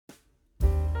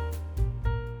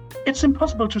It's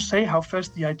impossible to say how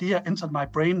first the idea entered my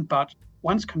brain, but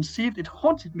once conceived, it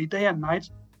haunted me day and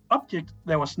night. Object,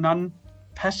 there was none.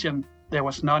 Passion, there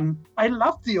was none. I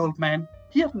loved the old man.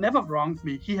 He had never wronged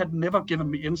me. He had never given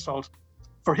me insult.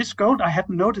 For his gold, I had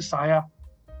no desire.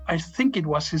 I think it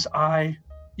was his eye.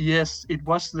 Yes, it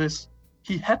was this.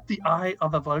 He had the eye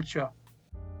of a vulture.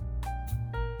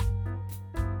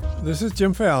 This is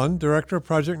Jim Phelan, Director of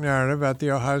Project Narrative at The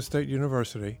Ohio State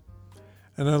University,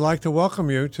 and I'd like to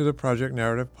welcome you to the Project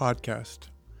Narrative podcast.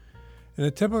 In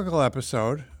a typical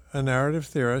episode, a narrative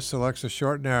theorist selects a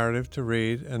short narrative to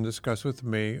read and discuss with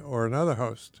me or another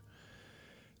host.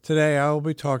 Today I will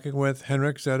be talking with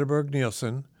Henrik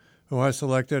Zetterberg-Nielsen, who has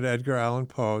selected Edgar Allan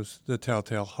Poe's The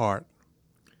Telltale Heart.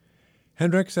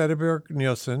 Henrik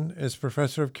Zetterberg-Nielsen is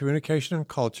Professor of Communication and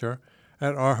Culture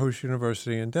at Aarhus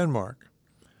University in Denmark.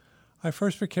 I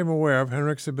first became aware of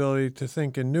Henrik's ability to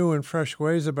think in new and fresh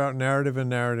ways about narrative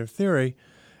and narrative theory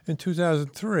in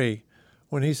 2003,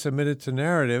 when he submitted to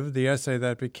Narrative the essay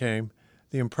that became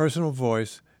The Impersonal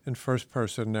Voice in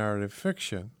First-Person Narrative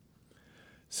Fiction.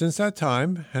 Since that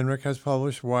time, Henrik has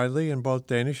published widely in both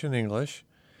Danish and English,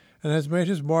 and has made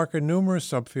his mark in numerous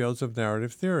subfields of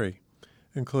narrative theory,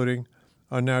 including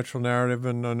unnatural narrative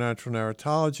and unnatural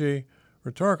narratology,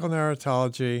 rhetorical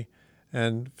narratology,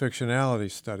 and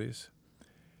fictionality studies.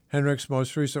 Henrik's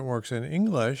most recent works in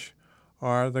English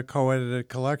are the co-edited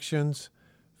collections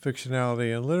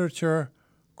Fictionality and Literature,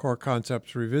 Core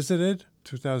Concepts Revisited,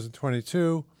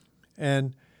 2022,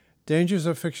 and Dangers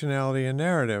of Fictionality and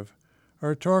Narrative, a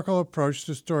rhetorical approach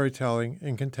to storytelling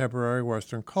in contemporary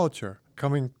Western culture,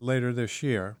 coming later this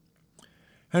year.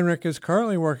 Henrik is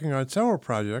currently working on several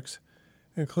projects,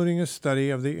 including a study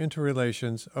of the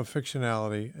interrelations of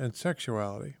fictionality and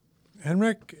sexuality.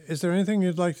 Henrik, is there anything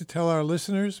you'd like to tell our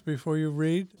listeners before you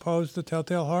read Poe's The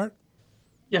Telltale Heart?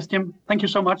 Yes, Jim, thank you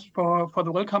so much for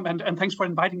the welcome, and thanks for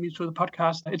inviting me to the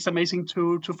podcast. It's amazing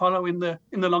to follow in the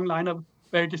long line of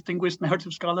very distinguished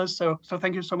narrative scholars. So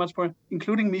thank you so much for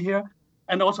including me here.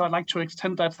 And also I'd like to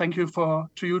extend that thank you for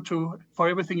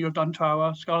everything you've done to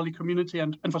our scholarly community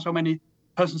and for so many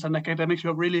persons and academics who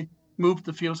have really moved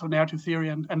the fields of narrative theory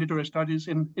and literary studies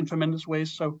in tremendous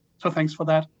ways. So thanks for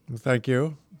that. Thank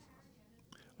you.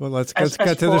 Well, let's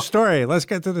get to the story. Let's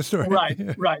get to the story.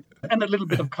 Right. And a little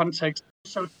bit of context.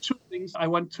 So two things I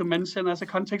want to mention as a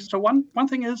context. So one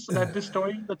thing is that this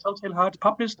story, The Telltale Heart,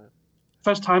 published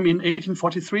first time in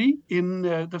 1843 in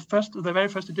the very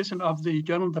first edition of the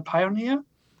journal The Pioneer.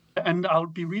 And I'll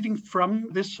be reading from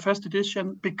this first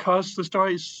edition because the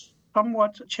story is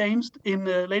somewhat changed in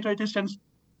later editions,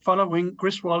 following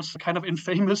Griswold's kind of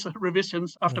infamous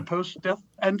revisions after Poe's death.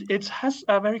 And it has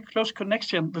a very close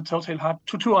connection, The Telltale Heart,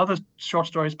 to two other short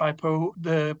stories by Poe,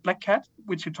 The Black Cat,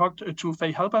 which you talked to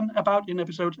Faye Halban about in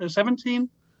episode 17,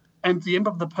 and The Imp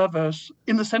of the Perverse,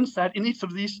 in the sense that in each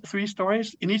of these three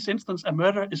stories, in each instance, a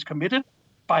murder is committed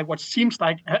by what seems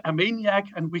like a maniac,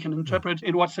 and we can interpret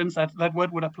in what sense that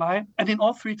word would apply. And in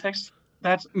all three texts,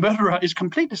 that murderer is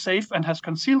completely safe and has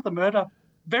concealed the murder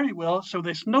very well, so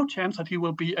there's no chance that he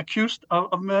will be accused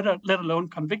of murder, let alone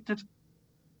convicted,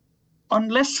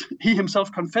 unless he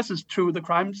himself confesses to the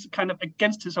crimes kind of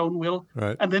against his own will.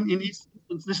 Right. And then in each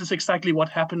instance, this is exactly what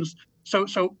happens. So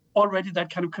already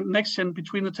that kind of connection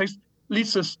between the text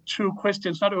leads us to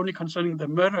questions not only concerning the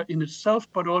murder in itself,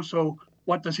 but also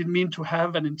what does it mean to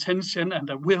have an intention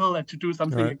and a will and to do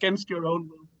something against your own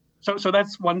will. So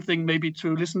that's one thing maybe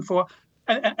to listen for.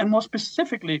 And more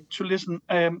specifically to listen,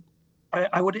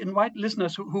 I would invite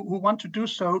listeners who want to do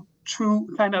so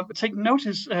to kind of take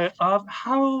notice of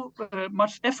how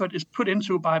much effort is put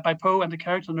into by Poe and the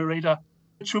character narrator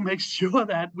to make sure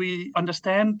that we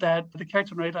understand that the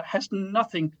character narrator has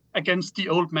nothing against the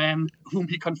old man whom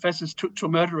he confesses to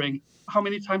murdering. How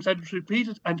many times that is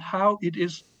repeated and how it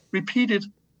is repeated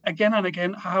again and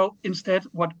again, how instead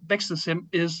what vexes him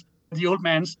is the old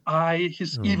man's eye,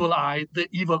 his evil eye, the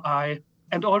evil eye.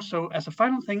 And also, as a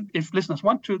final thing, if listeners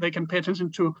want to, they can pay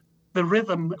attention to the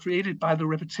rhythm created by the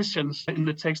repetitions in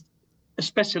the text,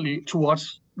 especially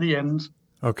towards the end.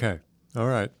 Okay. All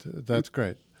right. That's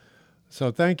great.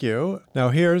 So thank you. Now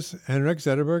here's Henrik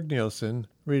Zetterberg-Nielsen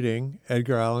reading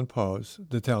Edgar Allan Poe's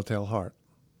The Telltale Heart.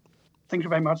 Thank you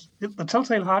very much. The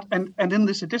Telltale Heart, and in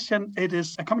this edition, it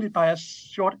is accompanied by a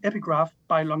short epigraph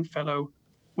by Longfellow,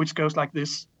 which goes like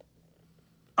this.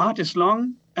 Art is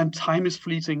long, and time is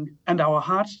fleeting, and our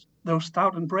hearts, though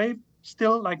stout and brave,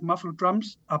 still like muffled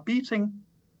drums are beating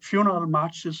funeral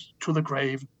marches to the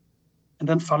grave. And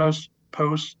then follows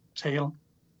Poe's tale.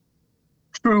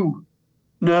 True,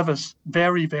 nervous,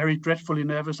 very, very dreadfully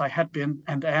nervous I had been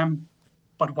and am,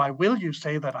 but why will you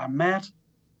say that I'm mad?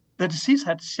 The disease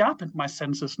had sharpened my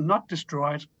senses, not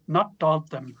destroyed, not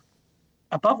dulled them.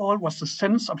 Above all was the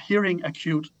sense of hearing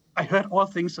acute. I heard all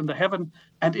things in the heaven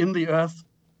and in the earth.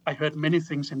 I heard many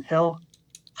things in hell.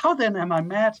 How then am I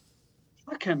mad?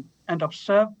 Hearken and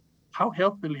observe how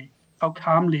healthily, how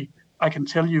calmly I can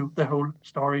tell you the whole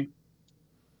story.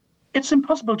 It's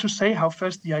impossible to say how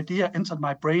first the idea entered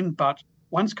my brain, but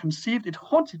once conceived, it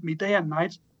haunted me day and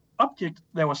night. Object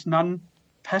there was none,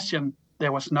 passion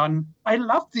there was none. I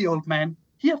loved the old man.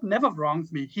 He had never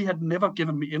wronged me. He had never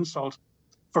given me insult.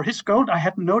 For his gold I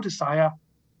had no desire.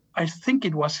 I think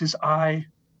it was his eye.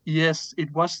 Yes,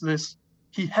 it was this.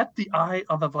 He had the eye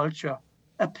of a vulture,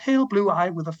 a pale blue eye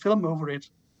with a film over it.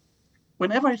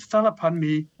 Whenever it fell upon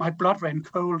me, my blood ran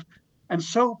cold, and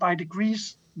so by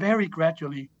degrees, very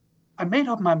gradually, I made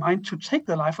up my mind to take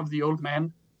the life of the old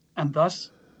man, and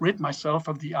thus rid myself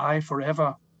of the eye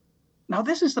forever. Now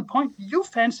this is the point. You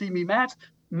fancy me mad.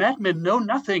 Madmen know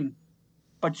nothing.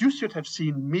 But you should have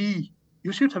seen me.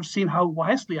 You should have seen how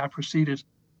wisely I proceeded,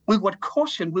 with what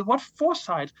caution, with what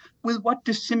foresight, with what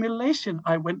dissimulation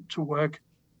I went to work.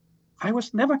 I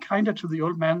was never kinder to the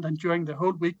old man than during the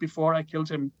whole week before I killed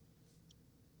him.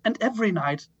 And every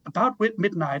night, about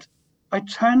midnight, I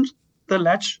turned the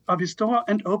latch of his door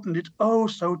and opened it oh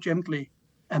so gently.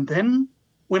 And then,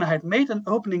 when I had made an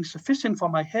opening sufficient for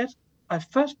my head, I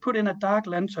first put in a dark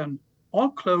lantern,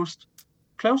 all closed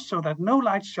so that no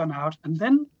light shone out, and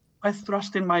then I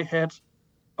thrust in my head.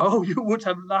 Oh, you would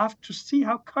have laughed to see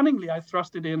how cunningly I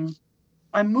thrust it in.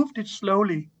 I moved it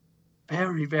slowly,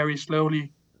 very, very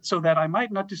slowly, so that I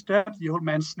might not disturb the old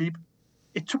man's sleep.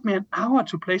 It took me an hour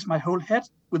to place my whole head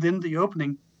within the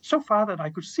opening, so far that I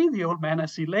could see the old man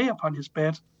as he lay upon his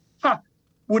bed. Ha!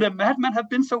 Would a madman have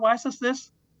been so wise as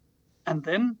this? And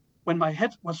then, when my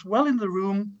head was well in the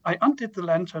room, I undid the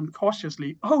lantern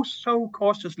cautiously, oh, so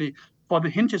cautiously, for the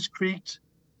hinges creaked.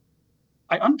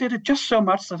 I undid it just so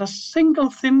much that a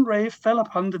single thin ray fell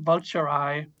upon the vulture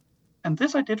eye. And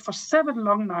this I did for 7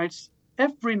 long nights,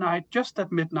 every night just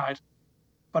at midnight.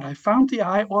 But I found the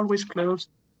eye always closed,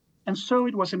 and so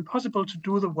it was impossible to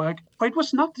do the work, for it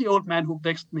was not the old man who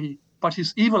vexed me, but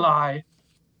his evil eye.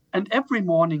 And every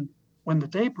morning, when the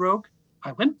day broke,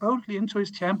 I went boldly into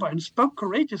his chamber and spoke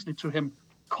courageously to him,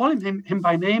 calling him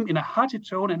by name in a hearty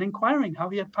tone and inquiring how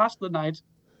he had passed the night.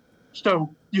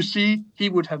 So, you see, he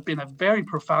would have been a very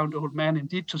profound old man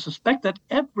indeed to suspect that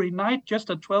every night just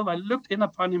at 12 I looked in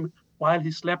upon him while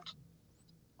he slept.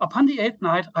 Upon the 8th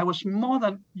night, I was more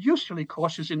than usually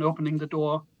cautious in opening the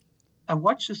door. A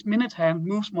watch's minute hand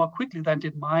moves more quickly than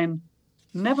did mine.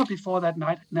 Never before that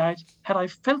night had I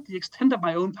felt the extent of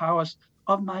my own powers,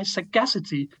 of my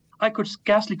sagacity. I could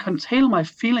scarcely contain my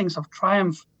feelings of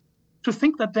triumph. To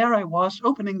think that there I was,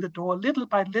 opening the door little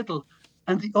by little,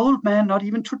 and the old man not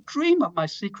even to dream of my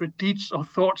secret deeds or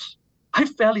thoughts. I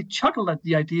fairly chuckled at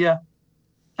the idea.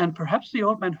 And perhaps the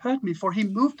old man heard me, for he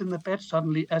moved in the bed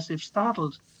suddenly as if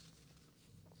startled.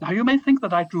 Now you may think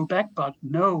that I drew back, but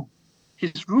no.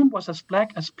 His room was as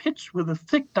black as pitch with a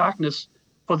thick darkness,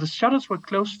 for the shutters were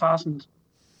close fastened,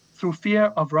 through fear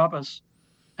of robbers.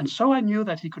 And so I knew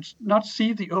that he could not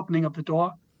see the opening of the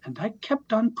door, and I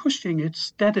kept on pushing it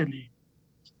steadily.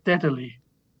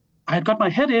 I had got my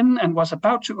head in and was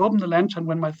about to open the lantern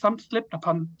when my thumb slipped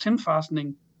upon tin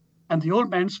fastening, and the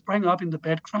old man sprang up in the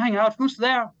bed, crying out, "Who's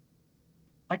there?"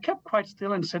 I kept quite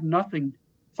still and said nothing.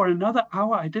 For another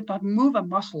hour I did not move a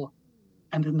muscle,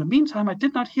 and in the meantime I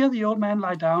did not hear the old man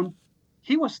lie down.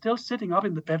 He was still sitting up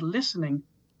in the bed listening,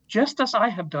 just as I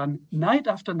have done night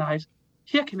after night,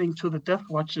 hearkening to the death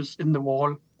watches in the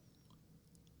wall.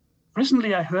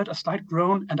 Presently I heard a slight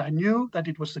groan, and I knew that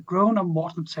it was the groan of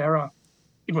mortal terror.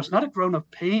 It was not a groan of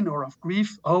pain or of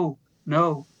grief. Oh,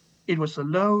 no. It was a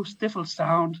low, stifled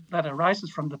sound that arises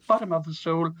from the bottom of the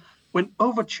soul when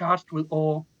overcharged with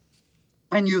awe.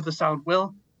 I knew the sound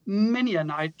well. Many a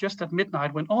night, just at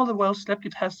midnight, when all the world slept,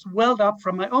 it has welled up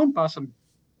from my own bosom,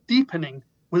 deepening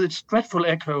with its dreadful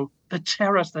echo the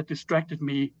terrors that distracted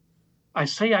me. I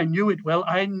say I knew it well.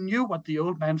 I knew what the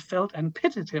old man felt and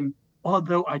pitied him,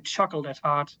 although I chuckled at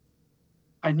heart.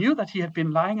 I knew that he had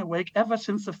been lying awake ever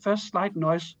since the first slight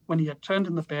noise when he had turned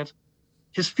in the bed.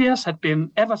 His fears had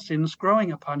been ever since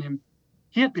growing upon him.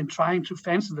 He had been trying to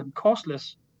fancy them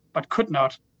causeless, but could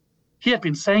not. He had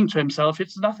been saying to himself,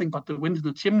 "It's nothing but the wind in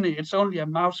the chimney, it's only a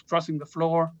mouse crossing the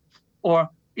floor," or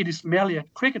 "It is merely a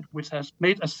cricket which has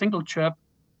made a single chirp."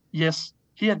 Yes,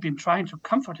 he had been trying to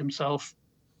comfort himself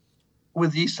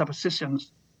with these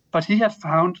suppositions, but he had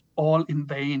found all in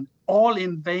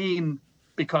vain,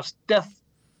 because death,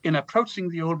 in approaching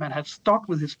the old man, had stalked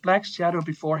with his black shadow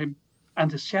before him, and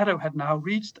the shadow had now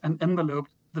reached and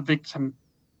enveloped the victim.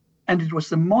 and it was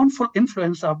the mournful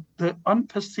influence of the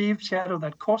unperceived shadow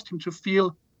that caused him to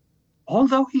feel,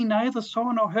 although he neither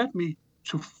saw nor heard me,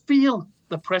 to feel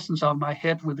the presence of my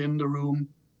head within the room.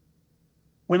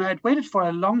 When I had waited for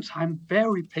a long time,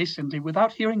 very patiently,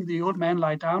 without hearing the old man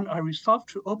lie down, I resolved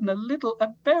to open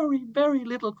a very, very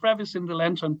little crevice in the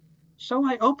lantern. So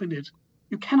I opened it.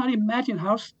 You cannot imagine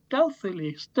how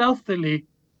stealthily,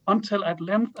 until at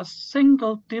length a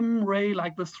single dim ray,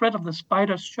 like the thread of the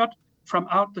spider, shot from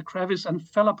out the crevice and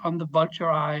fell upon the vulture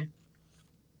eye.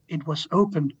 It was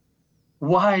open,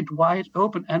 wide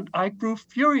open, and I grew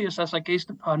furious as I gazed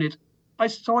upon it. I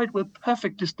saw it with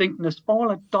perfect distinctness, all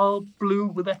a dull blue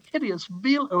with a hideous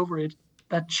veil over it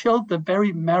that chilled the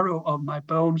very marrow of my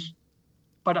bones.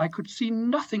 But I could see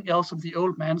nothing else of the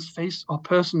old man's face or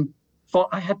person, for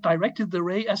I had directed the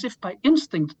ray as if by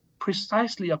instinct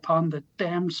precisely upon the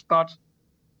damned spot.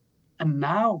 And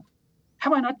now,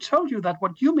 have I not told you that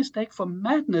what you mistake for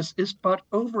madness is but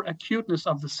over-acuteness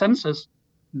of the senses?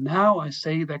 Now, I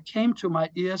say, there came to my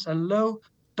ears a low,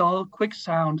 dull, quick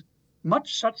sound,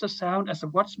 much such a sound as a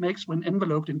watch makes when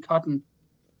enveloped in cotton.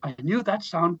 I knew that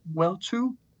sound well,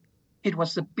 too. It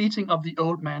was the beating of the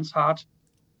old man's heart.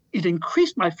 It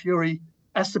increased my fury,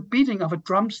 as the beating of a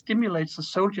drum stimulates a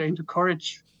soldier into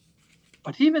courage.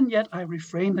 But even yet I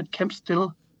refrained and kept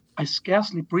still. I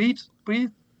scarcely breathed.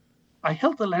 I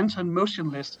held the lantern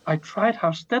motionless. I tried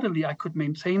how steadily I could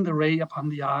maintain the ray upon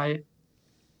the eye.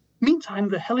 Meantime,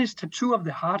 the hellish tattoo of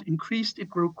the heart increased. It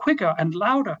grew quicker and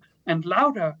louder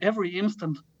every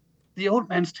instant. The old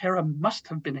man's terror must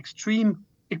have been extreme.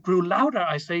 It grew louder,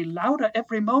 I say, louder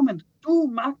every moment. Do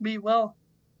mark me well.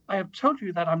 I have told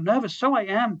you that I'm nervous, so I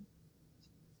am.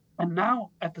 And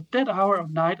now, at the dead hour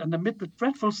of night and amid the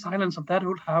dreadful silence of that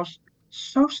old house,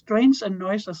 so strange a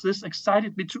noise as this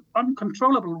excited me to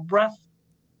uncontrollable wrath.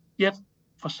 Yet,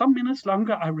 for some minutes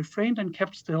longer, I refrained and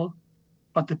kept still.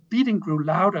 But the beating grew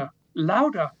louder.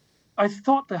 I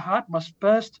thought the heart must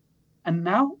burst. And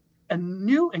now a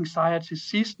new anxiety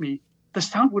seized me. The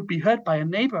sound would be heard by a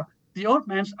neighbor. The old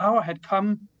man's hour had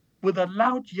come. With a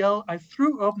loud yell, I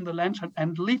threw open the lantern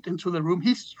and leaped into the room.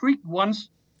 He shrieked once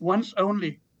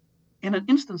only. In an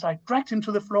instant, I dragged him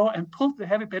to the floor and pulled the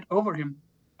heavy bed over him.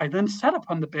 I then sat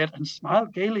upon the bed and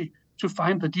smiled gaily to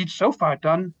find the deed so far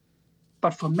done.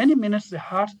 But for many minutes, the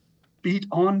heart beat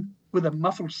on with a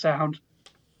muffled sound.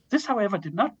 This, however,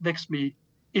 did not vex me.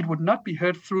 It would not be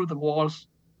heard through the walls.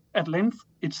 At length,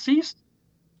 it ceased.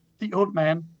 The old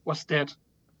man was dead.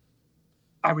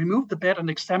 I removed the bed and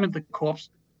examined the corpse.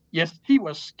 Yes, he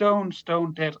was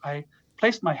stone dead. I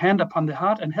placed my hand upon the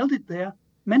heart and held it there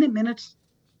many minutes.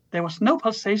 There was no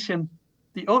pulsation.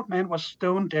 The old man was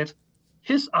stone dead.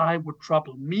 His eye would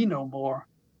trouble me no more.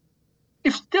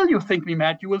 If still you think me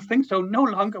mad, you will think so no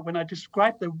longer when I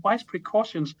describe the wise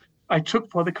precautions I took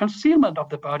for the concealment of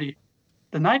the body.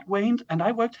 The night waned, and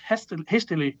I worked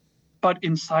hastily, but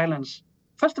in silence.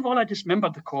 First of all, I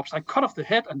dismembered the corpse. I cut off the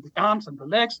head and the arms and the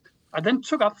legs. I then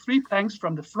took up 3 planks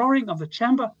from the flooring of the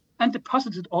chamber and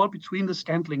deposited all between the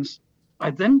scantlings.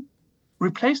 I then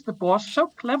replaced the boards so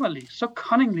cleverly, so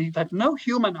cunningly, that no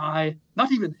human eye,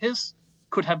 not even his,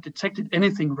 could have detected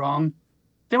anything wrong.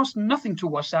 There was nothing to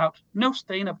wash out, no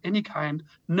stain of any kind,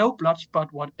 no blood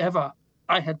spot whatever.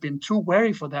 I had been too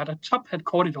wary for that. A top had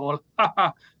caught it all.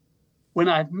 When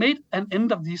I had made an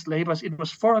end of these labors, it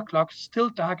was 4 o'clock, still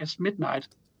dark as midnight.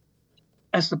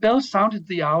 As the bell sounded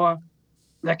the hour,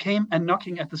 there came a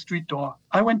knocking at the street door.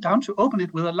 I went down to open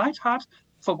it with a light heart,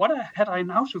 for what had I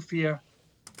now to fear?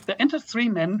 There entered 3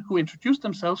 men who introduced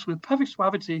themselves with perfect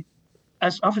suavity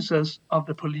as officers of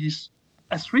the police.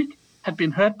 A shriek had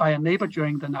been heard by a neighbor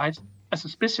during the night. A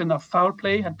suspicion of foul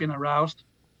play had been aroused.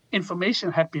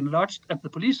 Information had been lodged at the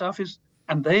police office,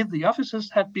 and they, the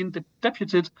officers, had been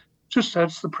deputed to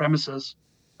search the premises.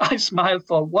 I smiled,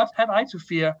 for what had I to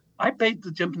fear? I bade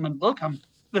the gentleman welcome.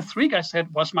 The shriek, I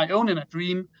said, was my own in a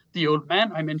dream. The old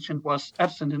man I mentioned was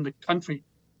absent in the country.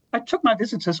 I took my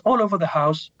visitors all over the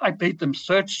house. I bade them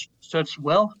search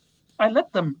well. I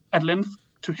led them at length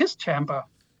to his chamber.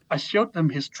 I showed them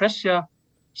his treasure,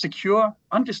 secure,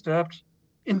 undisturbed.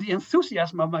 In the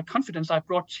enthusiasm of my confidence, I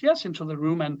brought chairs into the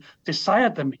room and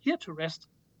desired them here to rest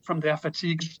from their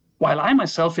fatigues, while I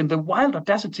myself, in the wild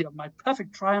audacity of my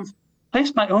perfect triumph,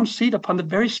 placed my own seat upon the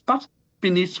very spot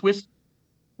beneath which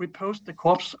reposed the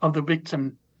corpse of the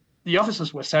victim. The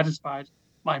officers were satisfied.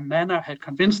 My manner had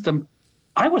convinced them.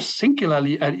 I was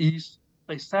singularly at ease.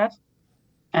 They sat,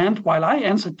 and while I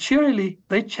answered cheerily,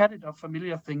 they chatted of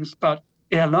familiar things. But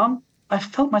ere long, I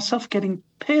felt myself getting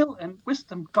pale and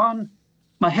wisdom gone.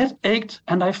 My head ached,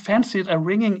 and I fancied a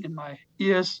ringing in my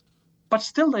ears. But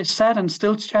still they sat and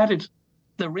still chatted.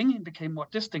 The ringing became more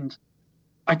distinct.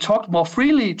 I talked more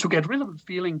freely to get rid of the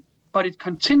feeling, but it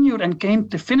continued and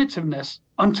gained definitiveness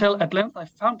until at length I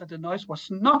found that the noise was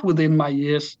not within my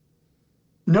ears.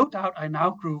 No doubt I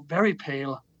now grew very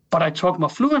pale, but I talked more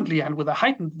fluently and with a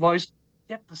heightened voice,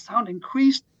 yet the sound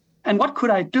increased. And what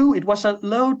could I do? It was a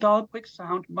low, dull, quick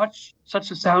sound, much such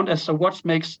a sound as a watch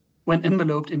makes when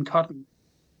enveloped in cotton.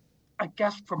 I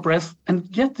gasped for breath, and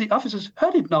yet the officers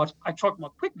heard it not. I talked more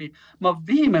quickly, more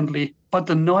vehemently, but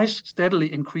the noise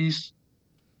steadily increased.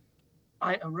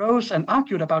 I arose and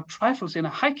argued about trifles in a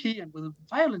high key and with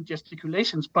violent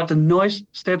gesticulations, but the noise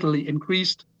steadily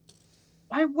increased.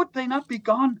 Why would they not be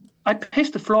gone? I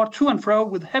paced the floor to and fro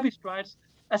with heavy strides,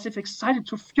 as if excited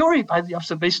to fury by the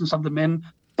observations of the men,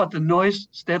 but the noise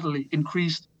steadily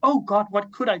increased. Oh God,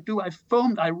 what could I do? I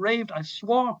foamed, I raved, I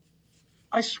swore.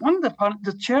 I swung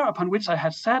the chair upon which I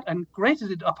had sat and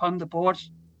grated it upon the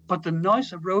boards, but the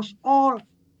noise arose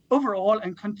over all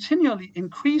and continually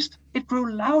increased. It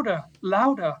grew louder,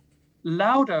 louder,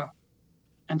 louder.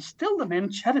 And still the men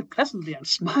chatted pleasantly and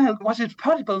smiled. Was it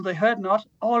possible they heard not?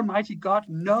 Almighty God,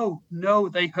 no, no,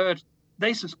 they heard.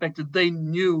 They suspected, they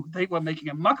knew. They were making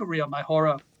a mockery of my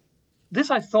horror.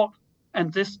 This I thought,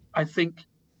 and this I think.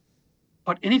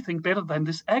 But anything better than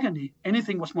this agony,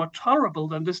 anything was more tolerable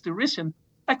than this derision.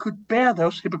 I could bear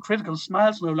those hypocritical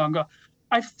smiles no longer.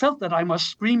 I felt that I must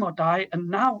scream or die, and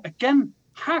now again,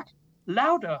 hark,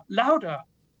 louder, louder,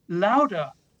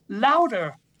 louder,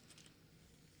 louder.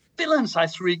 Villains, I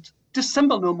shrieked,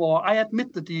 dissemble no more. I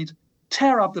admit the deed.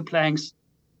 Tear up the planks.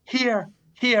 Here,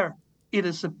 here, it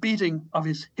is the beating of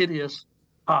his hideous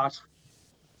heart.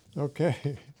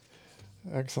 Okay,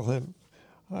 excellent.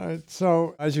 All right,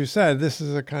 so as you said, this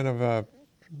is a kind of a,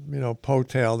 Poe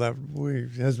tale that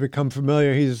has become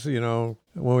familiar. He's, when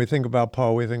we think about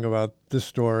Poe, we think about this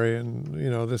story and,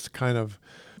 this kind of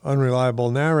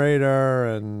unreliable narrator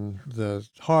and the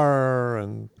horror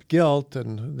and guilt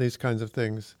and these kinds of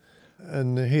things.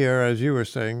 And here, as you were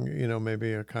saying,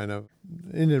 maybe a kind of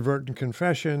inadvertent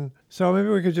confession. So maybe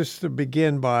we could just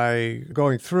begin by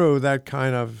going through that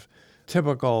kind of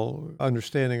typical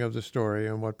understanding of the story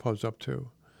and what Poe's up to.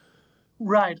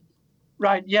 Right.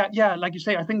 Yeah. Like you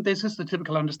say, I think this is the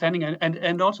typical understanding,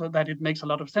 and also that it makes a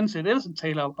lot of sense. It is a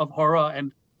tale of horror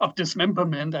and of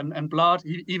dismemberment and blood,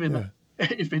 even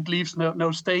if it leaves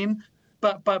no stain.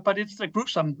 But it's a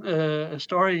gruesome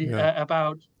story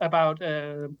about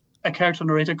a character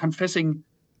narrator confessing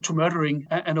to murdering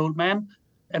an old man.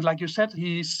 And like you said,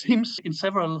 he seems in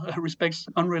several respects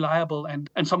unreliable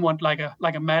and somewhat like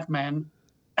a madman.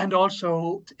 And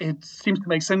also, it seems to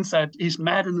make sense that he's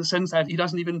mad in the sense that he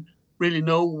doesn't even really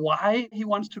know why he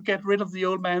wants to get rid of the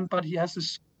old man, but he has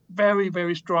this very,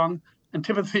 very strong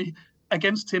antipathy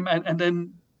against him and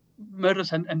then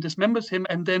murders and dismembers him.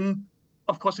 And then,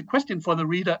 of course, the question for the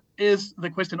reader is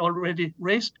the question already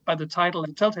raised by the title,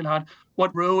 The Telltale Heart.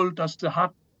 What role does the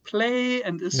heart play?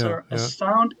 And is there a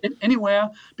sound anywhere?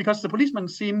 Because the policemen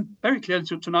seem very clearly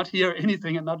to not hear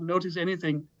anything and not notice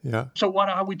anything. Yeah. So what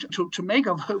are we to make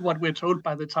of what we're told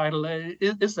by the title?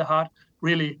 Is the heart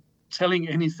really telling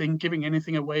anything, giving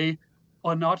anything away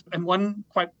or not? And one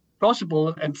quite plausible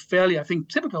and fairly, I think,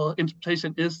 typical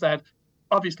interpretation is that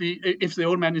obviously, if the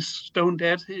old man is stone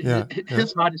dead,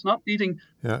 his heart is not beating.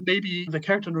 Yeah. Maybe the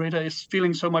character narrator is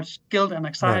feeling so much guilt and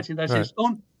anxiety that his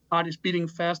own heart is beating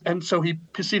fast, and so he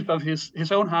perceives of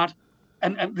his own heart,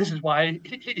 and this is why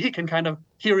he can kind of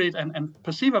hear it and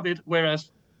perceive of it,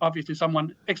 whereas obviously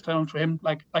someone external to him,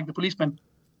 like the policeman,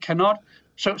 cannot.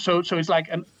 So it's like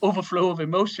an overflow of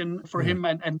emotion for him,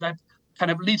 and that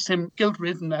kind of leads him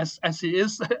guilt-ridden as he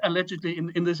is allegedly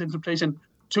in this interpretation,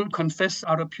 to confess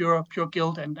out of pure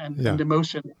guilt and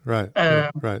emotion. Right.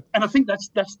 And I think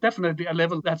that's definitely a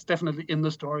level that's definitely in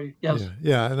the story. Yes.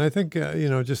 Yeah. And I think,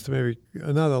 just to maybe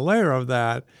another layer of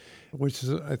that, which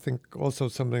is, I think, also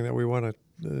something that we want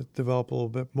to develop a little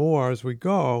bit more as we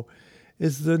go,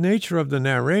 is the nature of the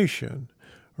narration,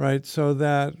 right? So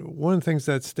that one of the things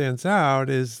that stands out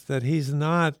is that he's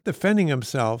not defending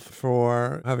himself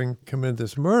for having committed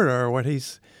this murder. What he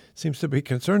seems to be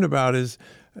concerned about is,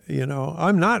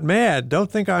 I'm not mad. Don't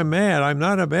think I'm mad. I'm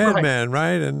not a bad man,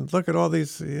 right? And look at all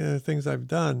these things I've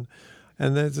done.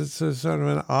 And there's a sort of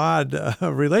an odd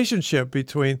relationship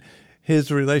between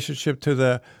his relationship to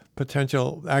the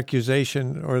potential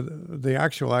accusation or the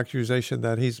actual accusation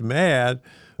that he's mad,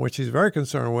 which he's very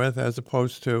concerned with, as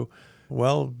opposed to,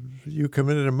 well, you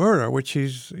committed a murder, which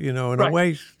he's, in a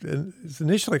way, is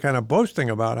initially kind of boasting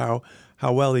about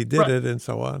how well he did it and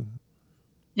so on.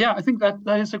 Yeah, I think that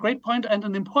is a great point and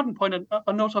an important point,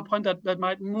 and also a point that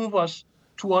might move us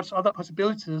towards other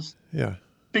possibilities. Yeah.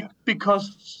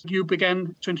 Because you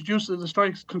began to introduce the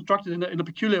story is constructed in a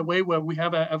peculiar way where we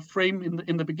have a frame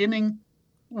in the beginning,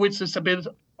 which is a bit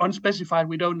unspecified.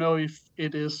 We don't know if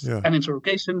it is an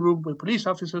interrogation room with police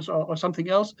officers or something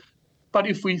else. But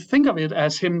if we think of it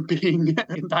as him being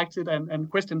indicted and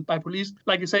questioned by police,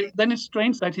 like you say, then it's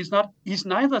strange that he's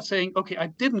neither saying, okay, I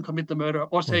didn't commit the murder,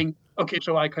 or saying, okay,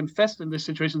 so I confessed in this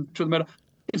situation to the murder.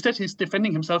 Instead, he's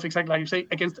defending himself, exactly like you say,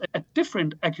 against a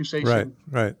different accusation,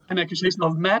 right. An accusation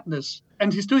of madness.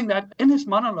 And he's doing that in his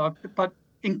monologue, but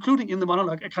including in the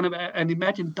monologue a kind of an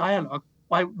imagined dialogue.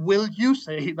 Why will you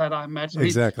say that I'm mad? So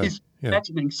exactly. He's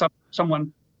imagining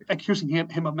someone accusing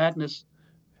him of madness.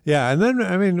 Yeah, and then,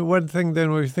 I mean, one thing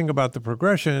then when we think about the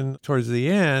progression towards the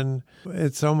end,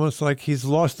 it's almost like he's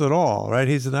lost it all, right?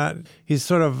 He's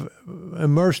sort of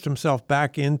immersed himself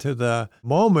back into the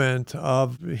moment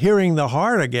of hearing the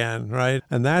heart again, right?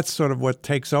 And that's sort of what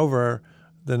takes over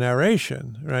the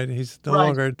narration, right? He's no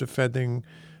longer defending,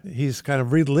 he's kind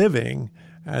of reliving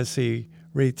as he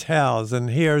retells.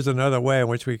 And here's another way in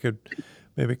which we could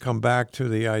maybe come back to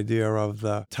the idea of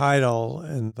the title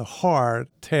and the heart,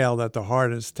 tale that the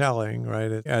heart is telling,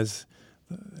 right? As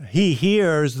he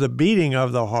hears the beating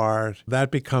of the heart,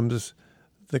 that becomes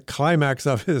the climax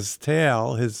of his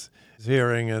tale, his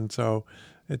hearing. And so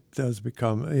it does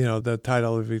become, the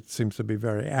title seems to be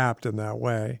very apt in that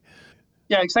way.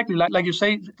 Yeah, exactly. Like you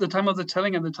say, the time of the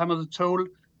telling and the time of the told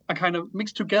are kind of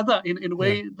mixed together in a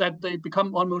way that they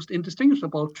become almost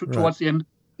indistinguishable towards the end.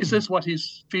 Is this what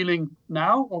he's feeling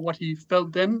now, or what he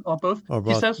felt then, or both?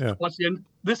 He says towards the end,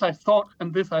 "This I thought,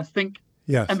 and this I think."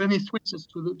 Yes. And then he switches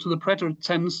to the preterite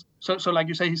tense. So like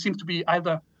you say, he seems to be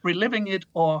either reliving it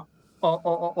or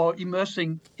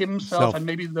immersing himself and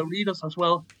maybe the readers as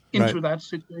well into that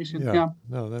situation. Yeah.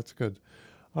 No, that's good.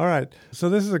 All right. So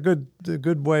this is a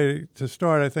good way to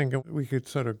start. I think we could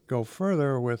sort of go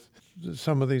further with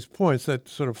some of these points that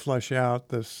sort of flesh out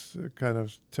this kind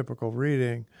of typical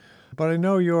reading. But I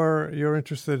know you're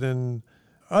interested in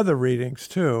other readings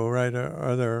too, right?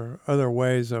 Are there other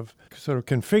ways of sort of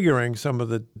configuring some of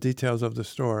the details of the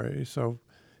story? So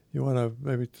you want to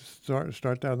maybe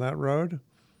start down that road?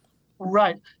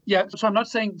 Right. Yeah. So I'm not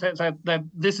saying that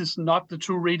this is not the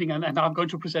true reading, and I'm going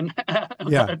to present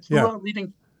a true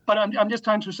reading. But I'm just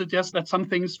trying to suggest that some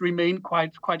things remain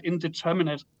quite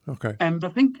indeterminate. Okay. And I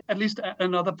think at least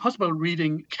another possible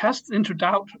reading casts into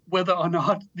doubt whether or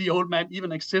not the old man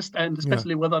even exists, and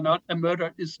especially whether or not a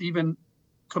murder is even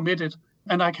committed.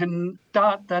 And I can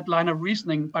start that line of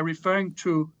reasoning by referring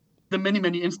to the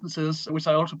many instances, which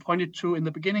I also pointed to in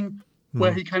the beginning,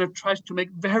 where he kind of tries to make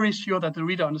very sure that the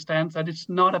reader understands that it's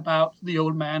not about the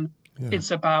old man. Yeah.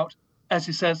 It's about, as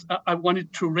he says, I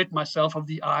wanted to rid myself of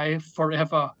the eye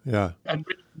forever. Yeah. And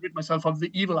rid myself of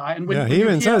the evil eye. And when he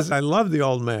even says, I love the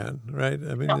old man, right?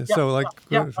 I mean,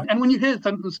 And when you hear a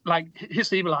sentence like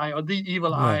his evil eye or the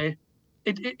evil eye,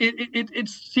 it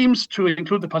seems to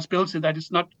include the possibility that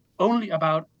it's not only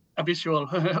about a visual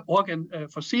organ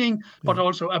for seeing, but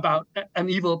also about an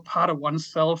evil part of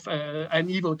oneself, an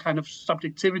evil kind of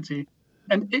subjectivity.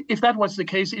 And if that was the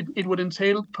case, it would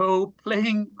entail Poe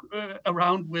playing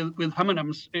around with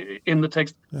homonyms in the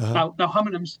text. Now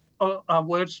homonyms are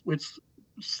words which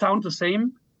sound the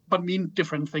same, but mean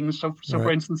different things. So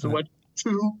for instance, the word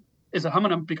two is a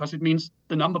homonym because it means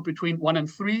the number between 1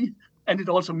 and 3, and it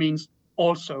also means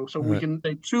also. So we can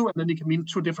say two, and then it can mean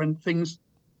two different things.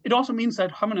 It also means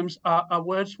that homonyms are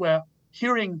words where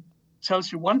hearing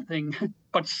tells you one thing,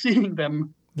 but seeing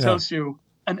them tells you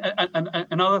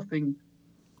another thing.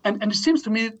 And it seems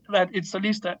to me that it's at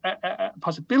least a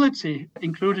possibility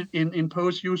included in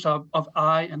Poe's use of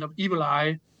eye and of evil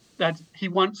eye, that he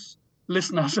wants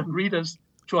listeners and readers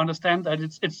to understand that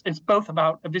it's both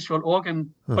about a visual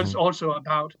organ, but it's also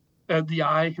about the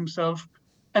eye himself.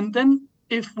 And then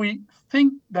if we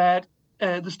think that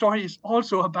the story is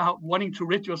also about wanting to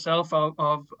rid yourself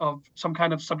of some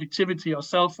kind of subjectivity or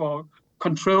self or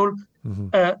control,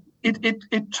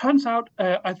 it turns out,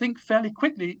 I think, fairly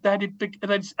quickly that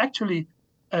it's actually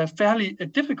fairly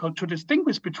difficult to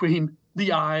distinguish between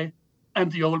the eye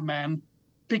and the old man,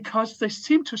 because they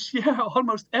seem to share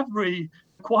almost every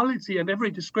quality and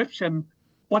every description.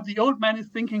 What the old man is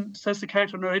thinking, says the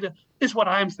character narrator, is what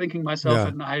I'm thinking myself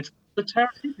at night. The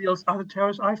terrors he feels are the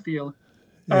terrors I feel.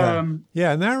 In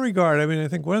that regard, I mean, I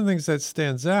think one of the things that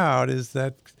stands out is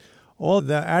that all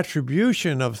the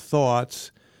attribution of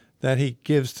thoughts that he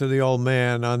gives to the old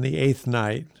man on the 8th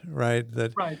night, right?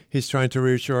 That he's trying to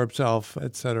reassure himself,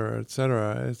 et cetera, et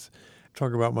cetera. It's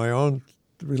talking about my own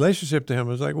relationship to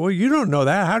him. It's like, well, you don't know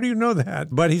that. How do you know that?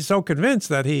 But he's so convinced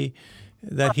that he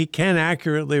can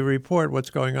accurately report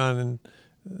what's going on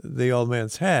the old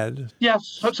man's head.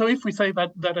 Yes. So if we say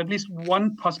that at least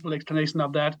one possible explanation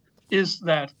of that is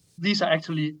that these are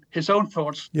actually his own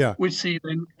thoughts, Yeah. which he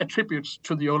then attributes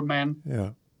to the old man,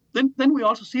 Yeah. then we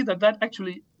also see that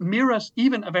actually mirrors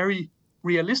even a very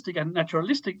realistic and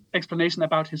naturalistic explanation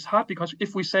about his heart, because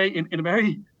if we say in a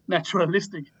very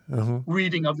naturalistic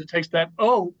reading of the text that,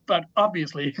 but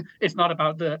obviously it's not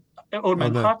about the old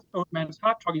man's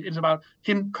heart talking, it's about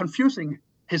him confusing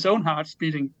his own heart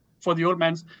beating for the old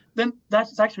man's, then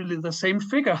that's actually the same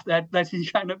figure that he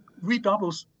kind of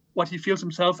redoubles what he feels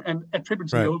himself and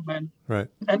attributes to the old man. Right.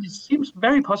 And it seems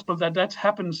very possible that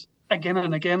happens again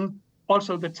and again.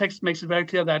 Also, the text makes it very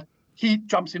clear that he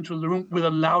jumps into the room with a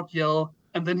loud yell,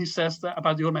 and then he says that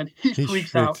about the old man. He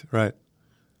freaks out. Right.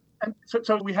 And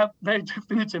so we have very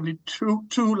definitively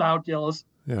two loud yells.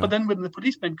 Yeah. But then when the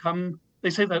policemen come, they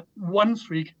say that one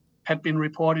shriek had been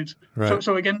reported. Right.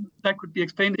 So again, that could be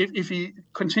explained if he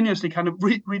continuously kind of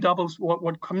redoubles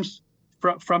what comes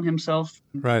from himself.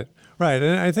 Right.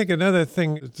 And I think another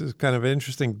thing, is kind of an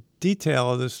interesting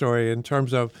detail of the story in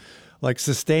terms of like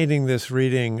sustaining this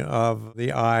reading of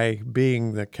the I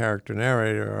being the character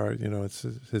narrator, or, it's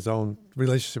his own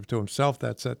relationship to himself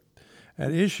that's at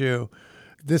issue.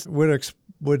 This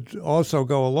would also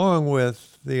go along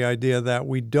with the idea that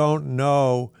we don't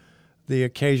know the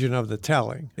occasion of the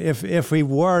telling. If we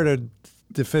were to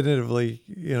definitively,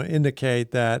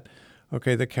 indicate that,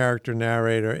 okay, the character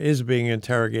narrator is being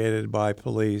interrogated by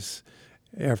police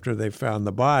after they found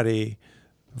the body,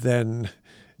 then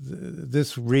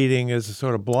this reading is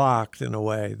sort of blocked in a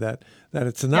way that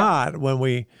it's not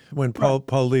when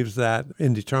Poe leaves that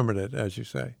indeterminate, as you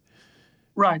say.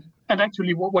 Right. And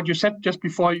actually what you said just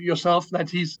before yourself, that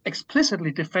he's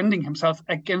explicitly defending himself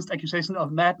against accusation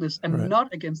of madness and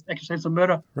not against accusation of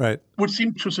murder, would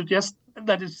seem to suggest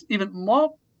that it's even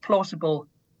more plausible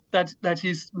that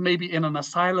he's maybe in an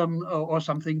asylum or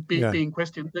something being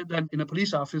questioned than in a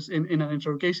police office in an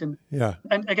interrogation. Yeah.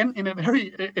 And again, in a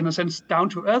very, in a sense,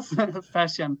 down-to-earth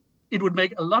fashion, it would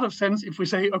make a lot of sense if we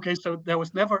say, okay, so there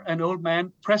was never an old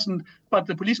man present, but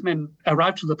the policemen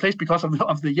arrived to the place because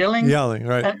of the yelling. Yelling,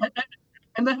 right.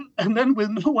 And then with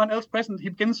no one else present, he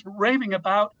begins raving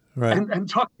about and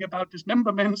talking about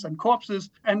dismemberments and corpses.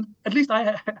 And at least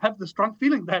I have the strong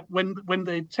feeling that when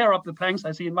they tear up the planks,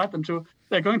 as he invites them to,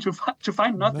 they're going to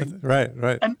find nothing. Right.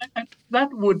 And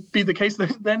that would be the case.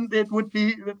 Then it would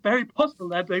be very possible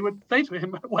that they would say to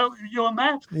him, well, you're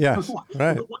mad. Yes,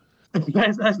 right.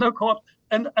 There's no corpse.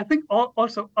 And I think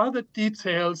also other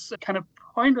details kind of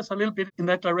point us a little bit in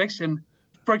that direction.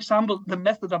 For example, the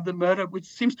method of the murder, which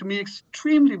seems to me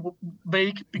extremely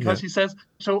vague, because he says,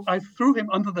 so I threw him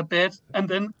under the bed and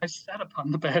then I sat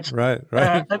upon the bed. Right.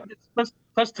 It's the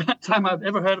first time I've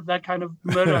ever heard of that kind of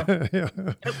murder.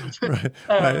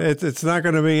 Right. It's not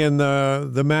going to be in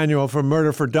the manual for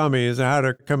murder for dummies, how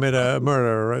to commit a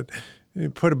murder, right? You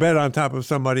put a bed on top of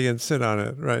somebody and sit on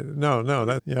it, right?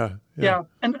 No, Yeah,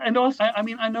 and also, I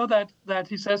mean, I know that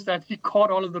he says that he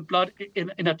caught all of the blood in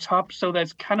a tub, so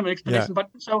that's kind of an explanation. Yeah. But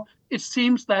so it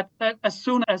seems that as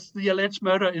soon as the alleged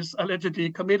murder is allegedly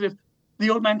committed, the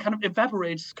old man kind of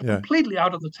evaporates completely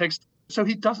out of the text. So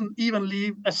he doesn't even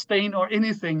leave a stain or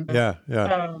anything. Yeah.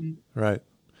 Right.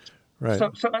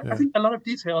 So I think a lot of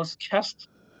details cast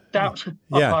doubt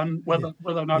upon whether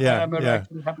or not murder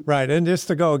actually happened. Right, and just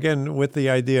to go again with the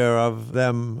idea of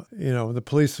them, the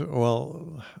police,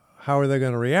 well, how are they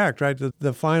going to react, right?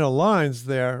 The final lines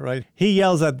there, right? He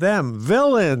yells at them,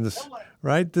 villains,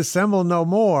 right? Dissemble no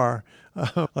more.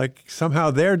 Like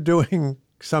somehow they're doing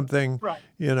something, right.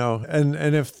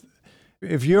 And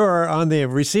if you're on the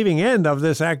receiving end of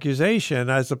this accusation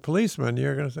as a policeman,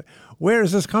 you're going to say, where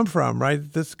does this come from,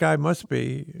 right? This guy must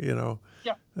be,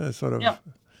 sort of...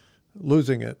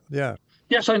 losing it. Yeah.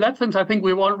 So in that sense, I think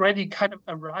we've already kind of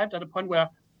arrived at a point where,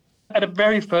 at a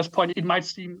very first point, it might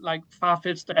seem like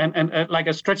far-fetched and like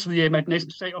a stretch of the imagination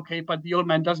to say, okay, but the old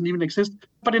man doesn't even exist.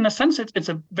 But in a sense, it's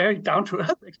a very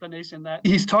down-to-earth explanation that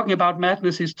he's talking about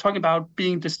madness, he's talking about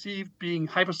being deceived, being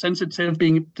hypersensitive,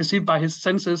 being deceived by his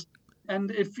senses.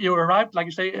 And if you arrive, like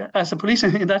you say, as a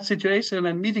policeman in that situation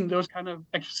and meeting those kind of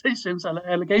accusations,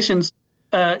 allegations,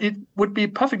 it would be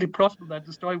perfectly plausible that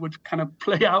the story would kind of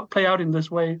play out in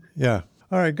this way. Yeah.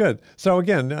 All right, good. So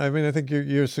again, I mean, I think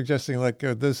you're suggesting like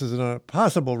this is a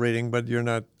possible reading, but you're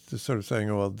not just sort of saying,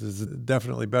 oh, well, this is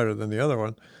definitely better than the other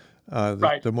one,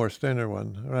 the more standard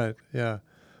one. Right, yeah.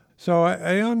 So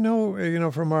I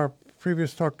know, from our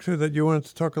previous talk too, that you wanted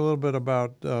to talk a little bit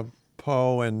about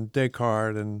Poe and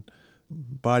Descartes and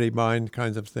body-mind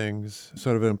kinds of things,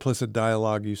 sort of an implicit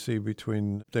dialogue you see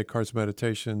between Descartes'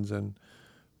 meditations and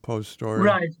Poe's story.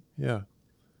 Right. Yeah.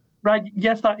 Right.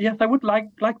 Yes, I would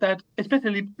like that,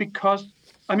 especially because,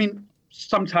 I mean,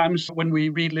 sometimes when we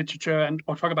read literature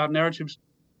or talk about narratives,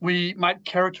 we might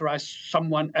characterize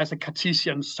someone as a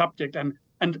Cartesian subject,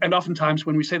 and oftentimes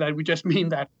when we say that, we just mean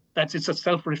that it's a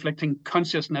self-reflecting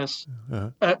consciousness.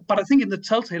 But I think in the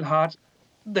Telltale Heart,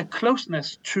 the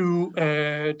closeness to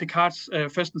Descartes'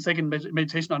 first and second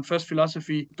meditation on first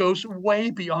philosophy goes way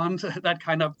beyond that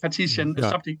kind of Cartesian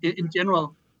subject in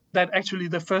general. That actually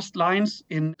the first lines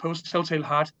in Poe's Telltale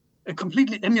Heart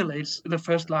completely emulates the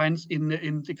first lines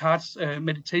in Descartes'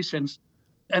 meditations.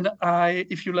 And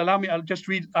if you'll allow me, I'll just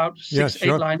read out 8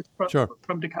 lines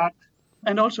from Descartes.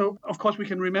 And also, of course, we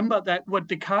can remember that what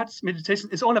Descartes' meditation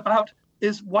is all about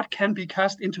is what can be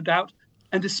cast into doubt,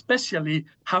 and especially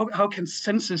how can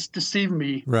senses deceive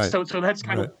me. Right. So that's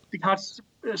kind of Descartes'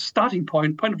 starting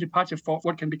point of departure for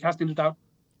what can be cast into doubt.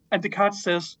 And Descartes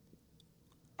says,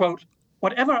 quote,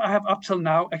 "Whatever I have up till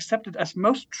now accepted as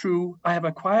most true, I have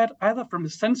acquired either from the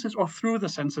senses or through the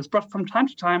senses. But from time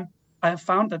to time, I have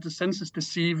found that the senses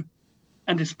deceive,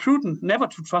 and it is prudent never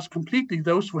to trust completely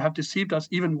those who have deceived us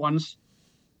even once.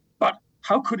 But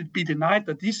how could it be denied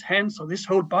that these hands or this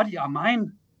whole body are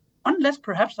mine? Unless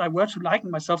perhaps I were to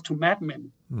liken myself to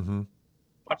madmen. Mm-hmm.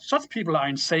 But such people are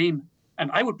insane,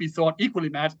 and I would be thought equally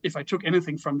mad if I took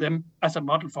anything from them as a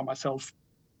model for myself."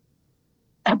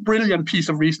 A brilliant piece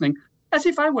of reasoning. As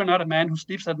if I were not a man who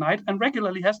sleeps at night and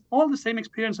regularly has all the same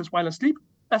experiences while asleep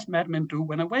as madmen do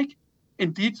when awake.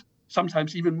 Indeed,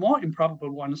 sometimes even more improbable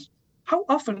ones. How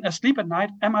often asleep at night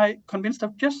am I convinced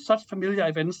of just such familiar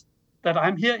events, that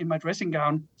I'm here in my dressing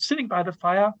gown, sitting by the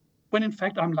fire, when in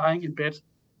fact I'm lying in bed.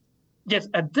 Yet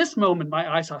at this moment my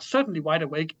eyes are certainly wide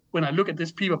awake. When I look at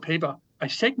this piece of paper, I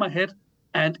shake my head,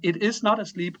 and it is not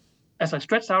asleep. As I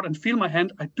stretch out and feel my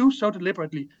hand, I do so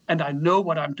deliberately, and I know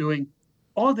what I'm doing.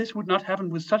 All this would not happen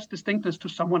with such distinctness to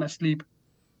someone asleep.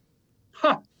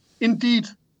 Ha! Indeed,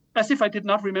 as if I did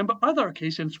not remember other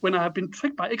occasions when I have been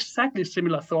tricked by exactly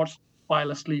similar thoughts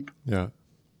while asleep. Yeah.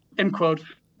 End quote.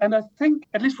 And I think,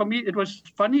 at least for me, it was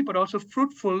funny, but also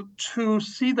fruitful to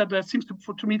see that there seems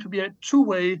to me to be a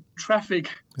two-way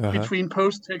traffic between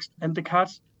Poe's text and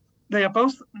Descartes. They are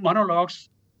both monologues,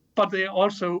 but they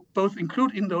also both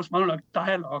include in those monologue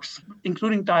dialogues,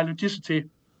 including dialogicity.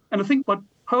 And I think what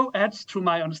Poe adds to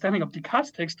my understanding of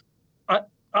Descartes' text are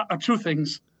two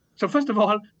things. So first of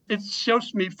all, it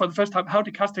shows me for the first time how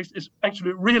Descartes' text is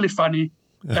actually really funny.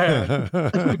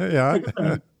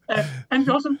 And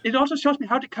it also shows me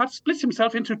how Descartes splits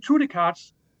himself into two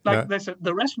Descartes. There's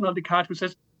the rational Descartes who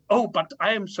says, "Oh, but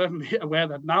I am certainly aware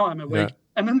that now I'm awake." Yeah.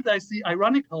 And then there's the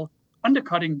ironical,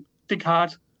 undercutting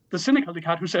Descartes, the cynical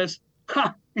Descartes who says,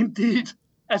 "Ha, indeed,"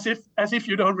 as if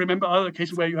you don't remember other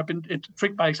occasions where you have been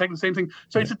tricked by exactly the same thing.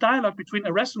 So it's a dialogue between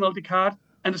a rational Descartes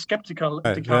and a skeptical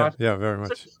Descartes. Yeah, very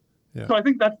much. So I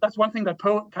think that's one thing that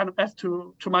Poe kind of adds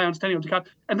to my understanding of Descartes.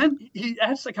 And then he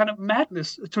adds a kind of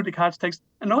madness to Descartes' text.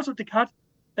 And also Descartes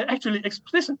actually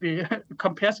explicitly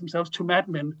compares himself to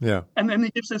madmen. Yeah. And then he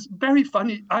gives this very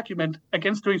funny argument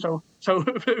against doing so. So,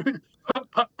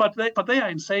 but they are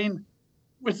insane,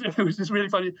 which is really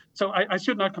funny. So I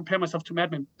should not compare myself to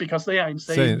madmen because they are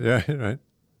insane. Yeah, right.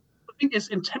 I think it's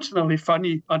intentionally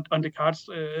funny on Descartes'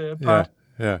 part.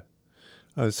 Yeah.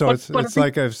 It's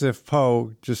like as if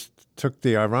Poe just took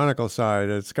the ironical side,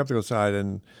 the skeptical side,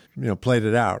 and played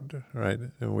it out, right?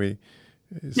 And we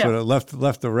sort of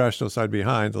left the rational side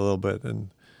behind a little bit,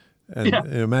 and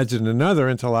imagine another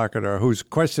interlocutor who's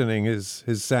questioning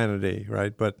his sanity,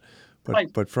 right? But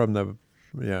from the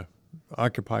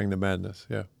occupying the madness,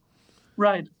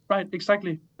 Right,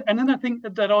 exactly. And then I think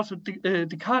that also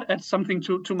Descartes adds something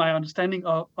to my understanding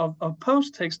of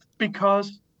Poe's text,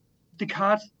 because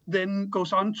Descartes then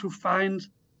goes on to find,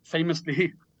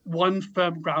 famously, one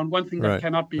firm ground, one thing that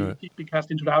cannot be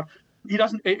cast into doubt. He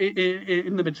doesn't,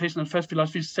 in the meditation on first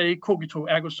philosophy, say cogito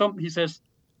ergo sum. He says,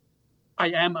 "I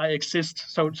am, I exist."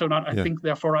 So not I think,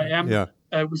 therefore I am,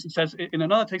 which he says in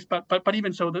another text. But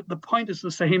even so, the point is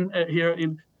the same here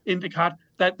in Descartes,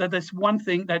 that there's one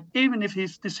thing, that even if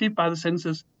he's deceived by the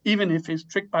senses, even if he's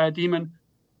tricked by a demon,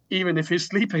 even if he's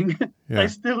sleeping,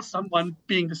 there's still someone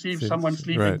being deceived, someone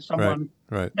sleeping, someone.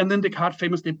 Right. And then Descartes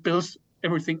famously builds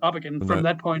everything up again from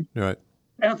that point. Right.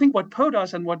 And I think what Poe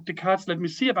does, and what Descartes let me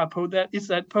see about Poe, is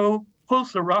that Poe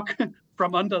pulls the rug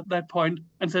from under that point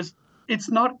and says,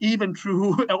 it's not even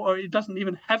true, or it doesn't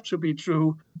even have to be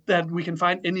true, that we can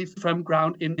find any firm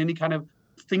ground in any kind of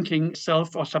thinking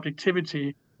self or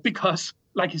subjectivity, because,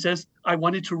 like he says, I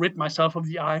wanted to rid myself of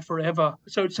the I forever.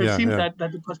 So it seems that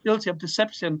the possibility of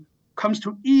deception comes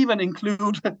to even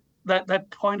include that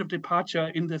point of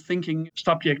departure in the thinking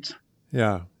subject.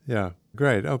 Yeah. Yeah.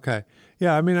 Great. Okay.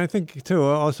 Yeah. I mean, I think too,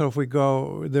 also if we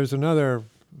go, there's another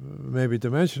maybe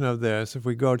dimension of this. If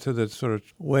we go to the sort of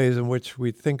ways in which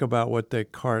we think about what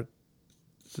Descartes,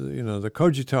 the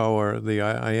cogito or the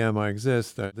I am, I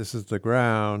exist, that this is the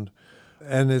ground.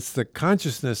 And it's the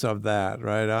consciousness of that,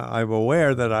 right? I'm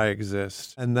aware that I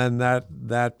exist. And then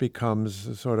that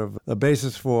becomes sort of a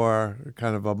basis for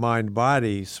kind of a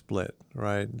mind-body split,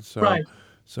 right? Right.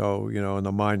 So, and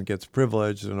the mind gets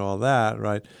privileged and all that,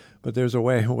 right? But there's a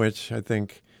way in which I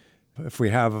think if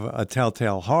we have a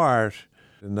telltale heart,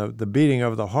 and the beating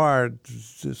of the heart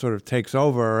sort of takes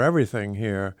over everything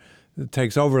here. It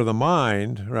takes over the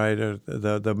mind, right?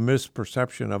 The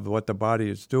misperception of what the body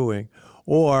is doing.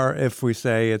 Or if we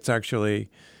say it's actually,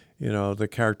 the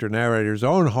character narrator's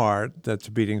own heart that's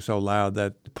beating so loud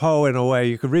that Poe, in a way,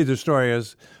 you could read the story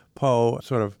as Poe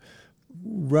sort of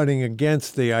running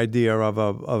against the idea of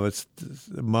a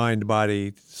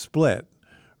mind-body split,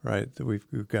 right?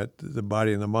 We've got the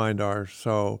body and the mind are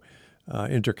so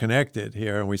interconnected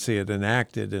here, and we see it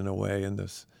enacted in a way in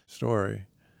this story.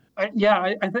 I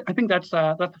think that's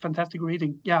a fantastic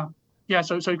reading. Yeah.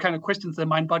 So it kind of questions the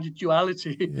mind-body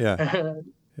duality. Yeah.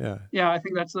 I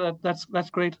think that's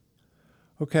great.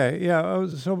 Okay. Yeah.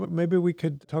 So maybe we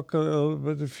could talk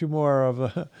a few more of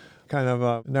the kind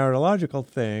of narratological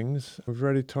things. We've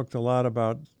already talked a lot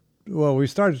about. Well, we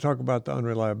started to talk about the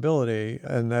unreliability,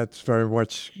 and that's very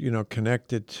much,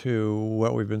 connected to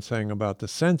what we've been saying about the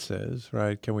senses,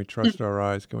 right? Can we trust our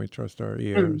eyes? Can we trust our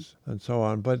ears? And so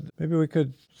on. But maybe we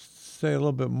could say a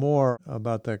little bit more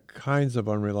about the kinds of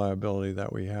unreliability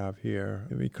that we have here.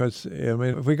 Because,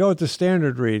 if we go with the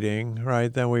standard reading,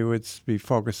 right, then we would be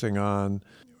focusing on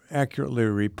accurately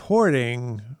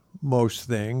reporting most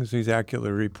things. He's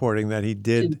accurately reporting that he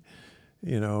did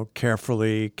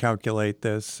carefully calculate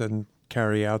this and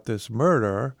carry out this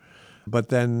murder. But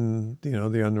then,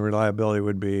 the unreliability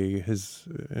would be his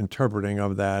interpreting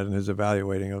of that and his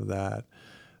evaluating of that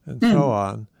and so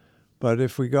on. But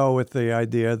if we go with the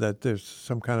idea that there's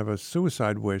some kind of a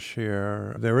suicide wish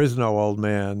here, there is no old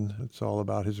man, it's all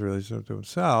about his relationship to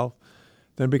himself,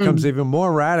 then it becomes even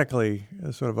more radically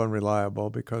sort of unreliable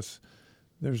because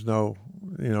there's no,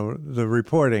 the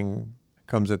reporting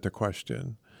comes into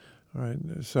question. All right.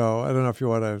 So I don't know if you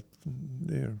want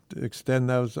to extend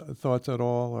those thoughts at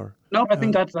all, or no. I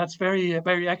think that's very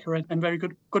very accurate and very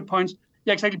good points.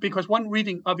 Yeah, exactly. Because one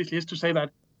reading obviously is to say that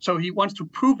so he wants to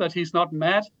prove that he's not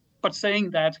mad, but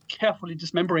saying that carefully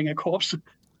dismembering a corpse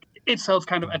itself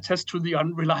kind of attests to the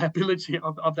unreliability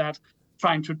of that,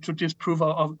 trying to disprove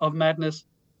of madness.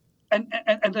 And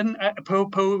then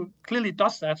Poe clearly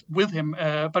does that with him,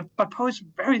 but Poe is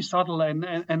very subtle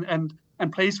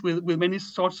and plays with many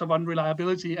sorts of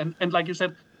unreliability. And like you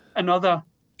said, another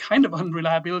kind of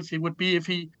unreliability would be if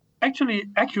he actually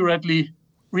accurately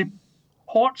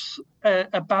reports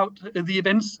about the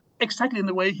events exactly in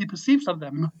the way he perceives of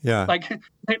them. Yeah. Like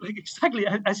exactly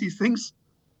as he thinks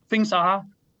things are,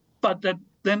 but that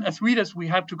then as readers we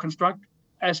have to construct,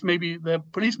 as maybe the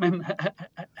policeman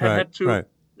had to. Right.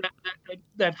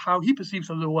 That how he perceives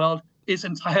of the world is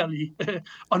entirely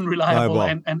unreliable,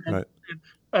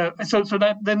 so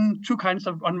that then two kinds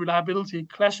of unreliability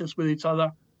clashes with each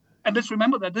other. And let's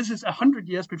remember that this is 100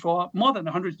 years before, more than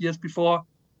 100 years before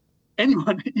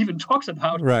anyone even talks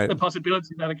about the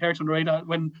possibility that a character narrator,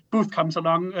 when Booth comes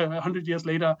along 100 years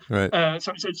later.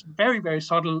 So it's very, very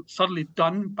subtly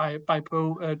done by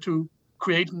Poe to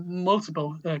create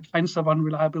multiple kinds of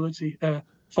unreliability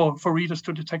for readers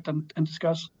to detect and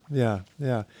discuss. Yeah.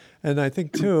 And I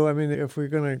think, too, if we're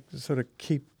going to sort of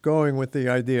keep going with the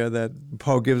idea that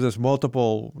Poe gives us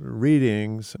multiple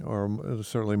readings, or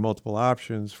certainly multiple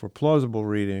options for plausible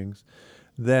readings,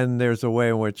 then there's a way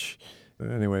in which,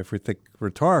 anyway, if we think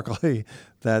rhetorically,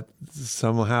 that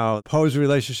somehow Poe's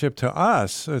relationship to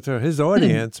us, to his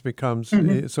audience, becomes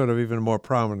sort of even more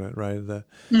prominent, right?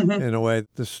 In a way,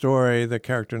 the story, the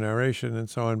character narration, and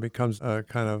so on becomes a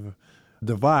kind of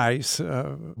device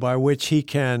by which he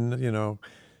can,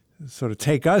 sort of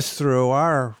take us through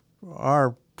our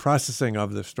processing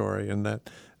of the story, and that,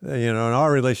 in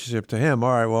our relationship to him. All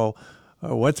right, well,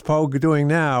 what's Poe doing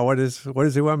now? What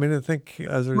does he want me to think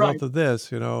as a result of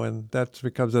this? And that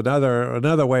becomes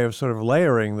another way of sort of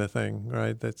layering the thing,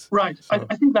 right? That's right. So.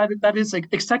 I think that is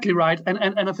exactly right, and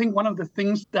I think one of the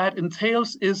things that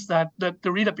entails is that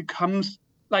the reader becomes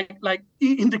like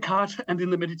in Descartes and in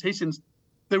the Meditations.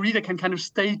 The reader can kind of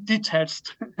stay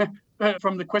detached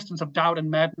from the questions of doubt and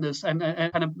madness and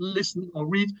kind of listen or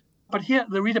read. But here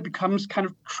the reader becomes kind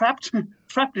of trapped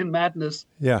in madness.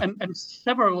 Yeah. And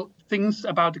several things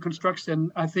about the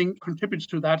construction, I think, contributes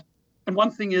to that. And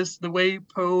one thing is the way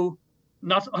Poe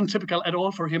not untypical at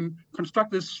all for him,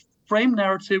 construct this frame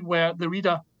narrative where the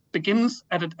reader begins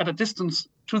at a distance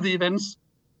to the events,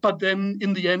 but then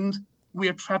in the end we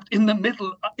are trapped in the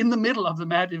middle of the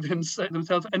mad events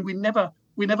themselves, and we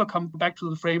never come back to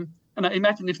the frame. And I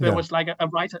imagine if there was like a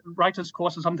writer's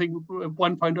course or something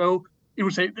 1.0, it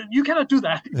would say you cannot do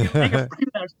that. If you make a frame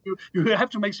narrative, you have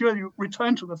to make sure you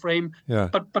return to the frame. Yeah.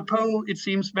 But Poe, it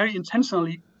seems, very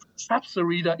intentionally traps the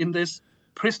reader in this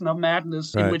prison of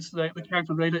madness in which the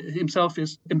character narrator himself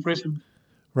is imprisoned.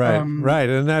 Right, right.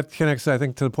 And that connects, I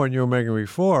think, to the point you were making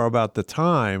before about the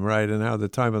time, right, and how the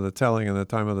time of the telling and the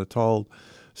time of the told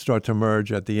start to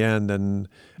merge at the end. And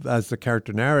as the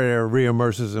character narrator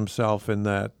reimmerses himself in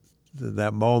that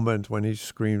moment when he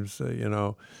screams,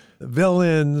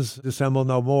 villains, dissemble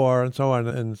no more, and so on.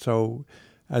 And so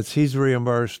as he's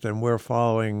reimmersed and we're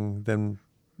following, then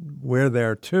we're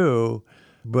there too.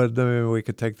 But then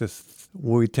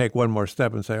we take one more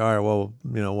step and say, all right, well,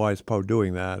 why is Poe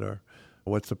doing that? Or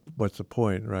what's the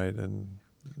point, right? And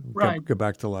go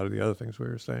back to a lot of the other things we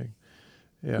were saying.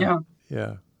 Yeah.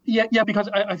 Because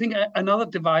I think another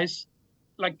device,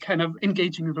 like kind of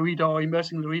engaging the reader or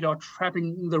immersing the reader or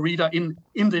trapping the reader in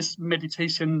this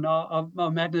meditation of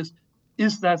madness,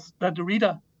 is that the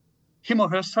reader, him or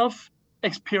herself,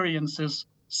 experiences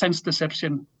sense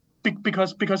deception,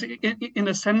 because in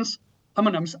a sense,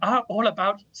 homonyms are all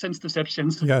about sense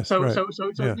deceptions. Yes, so right.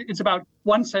 so it's about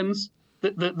one sense,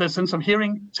 the sense of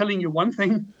hearing telling you one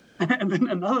thing, and then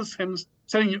another sense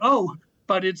telling you, oh,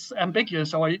 but it's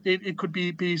ambiguous, or it could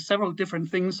be several different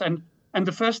things. And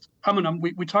the first homonym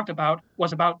we talked about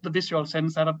was about the visual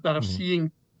sense that of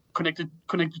seeing connected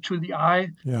to the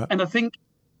eye. Yeah. And I think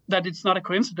that it's not a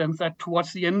coincidence that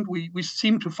towards the end we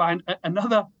seem to find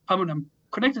another homonym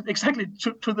connected exactly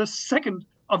to the second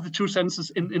of the two senses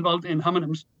involved in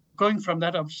homonyms, going from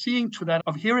that of seeing to that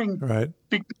of hearing. Right.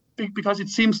 Because it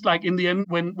seems like in the end,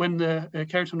 when the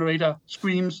character narrator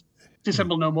screams,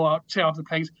 dissemble no more, tear off the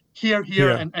planks, here,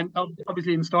 and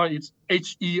obviously in the story it's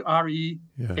H-E-R-E,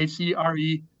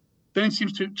 H-E-R-E. Then it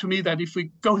seems to me that if we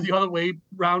go the other way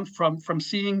round from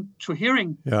seeing to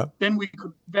hearing, then we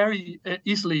could very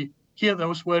easily hear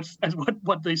those words as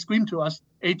what they scream to us,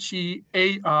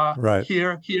 H-E-A-R, right.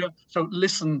 Here. So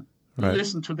listen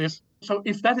to this. So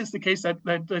if that is the case,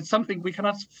 that's something we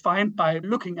cannot find by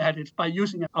looking at it, by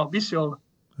using our visual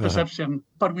perception,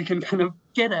 but we can kind of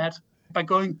get at by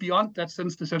going beyond that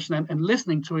sense deception and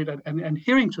listening to it and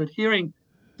hearing to it, hearing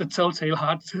the telltale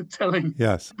heart telling.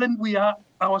 Yes. Then we are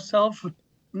ourselves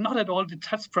not at all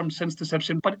detached from sense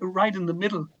deception, but right in the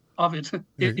middle of it in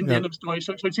the end of the story.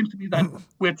 So it seems to me that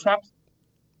we're trapped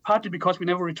partly because we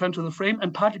never return to the frame,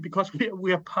 and partly because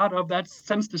we are part of that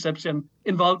sense deception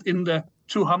involved in the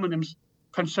two homonyms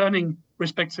concerning,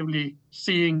 respectively,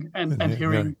 seeing and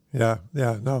hearing. Yeah.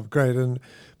 No, great. And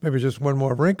maybe just one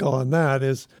more wrinkle on that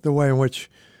is the way in which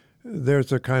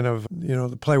there's a kind of,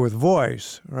 the play with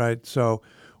voice, right? So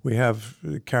we have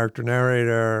the character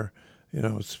narrator,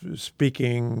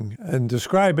 speaking and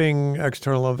describing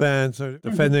external events, or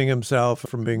defending himself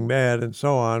from being mad and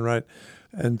so on, right?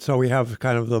 And so we have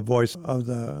kind of the voice of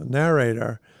the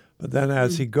narrator. But then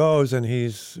as he goes and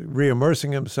he's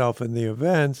re-immersing himself in the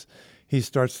events, he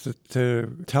starts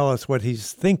to tell us what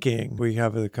he's thinking. We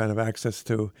have a kind of access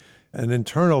to an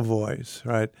internal voice,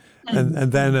 right?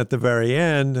 And then at the very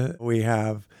end, we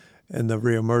have, in the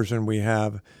re-immersion, we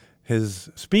have his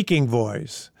speaking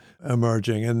voice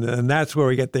emerging. And that's where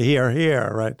we get the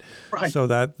here, right? So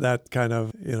that kind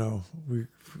of, we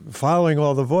following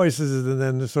all the voices, and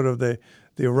then sort of the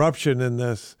eruption in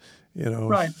this,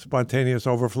 spontaneous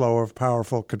overflow of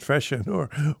powerful confession, or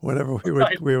whatever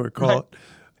we would call it.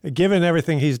 Given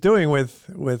everything he's doing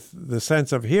with the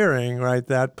sense of hearing, right,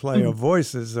 that play of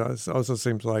voices also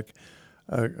seems like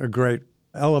a great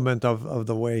element of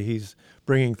the way he's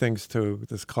bringing things to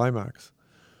this climax.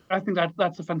 I think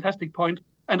that's a fantastic point.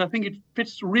 And I think it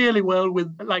fits really well with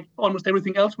like almost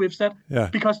everything else we've said. Yeah.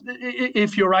 Because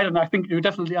if you're right, and I think you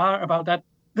definitely are about that,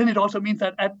 then it also means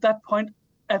that at that point,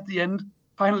 at the end,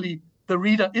 finally, the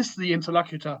reader is the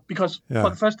interlocutor, because for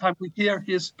the first time we hear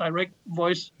his direct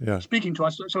voice speaking to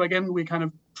us. So again, we kind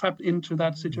of trapped into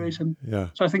that situation. Yeah.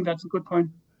 So I think that's a good point.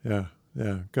 Yeah,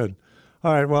 good.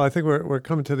 All right, well, I think we're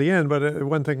coming to the end, but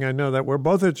one thing I know that we're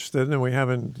both interested in, and we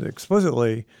haven't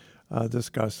explicitly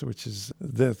discussed, which is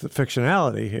the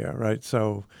fictionality here, right?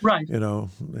 So,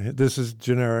 this is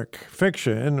generic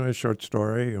fiction, a short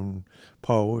story, and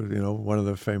Poe, one of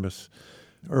the famous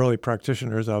early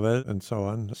practitioners of it, and so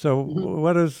on. So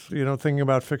what does, thinking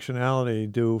about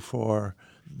fictionality do for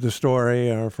the story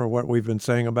or for what we've been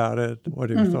saying about it? What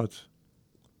are your thoughts?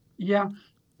 Yeah,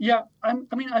 Yeah,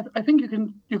 I think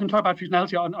you can talk about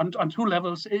fictionality on two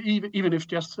levels, even if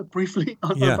just briefly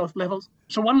on both levels.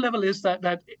 So one level is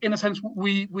that in a sense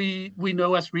we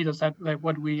know as readers that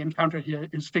what we encounter here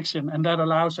is fiction, and that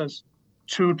allows us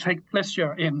to take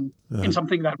pleasure in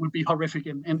something that would be horrific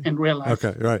in real life.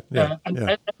 Okay, right. Yeah,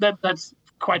 and that's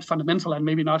quite fundamental and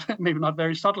maybe not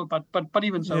very subtle, but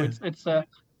even so,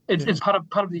 it's part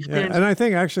of the experience. Yeah, and I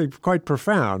think actually quite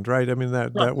profound, right? I mean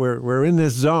that we're in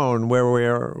this zone where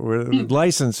we're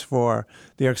licensed for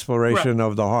the exploration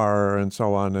of the horror and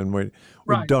so on, and we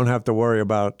don't have to worry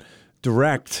about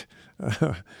direct,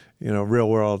 real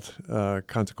world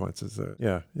consequences.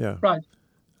 Right.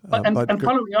 And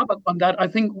following up on that, I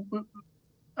think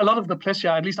a lot of the pleasure,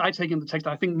 at least I take in the text,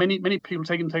 I think many people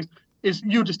take in the text, is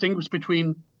you distinguish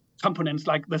between components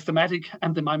like the thematic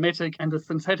and the mimetic and the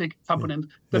synthetic component,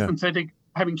 the synthetic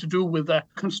having to do with the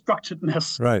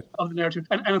constructedness of the narrative.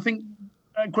 And I think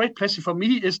a great pleasure for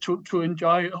me is to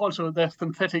enjoy also the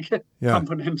synthetic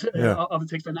component of the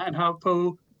text, and how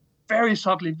Poe very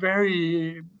subtly,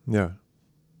 very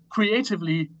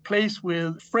creatively plays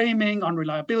with framing,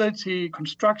 unreliability,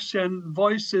 construction,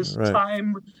 voices,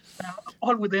 time,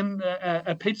 all within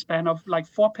a page span of like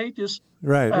 4 pages.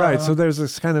 Right. So there's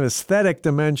this kind of aesthetic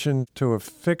dimension to a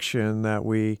fiction that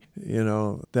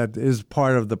that is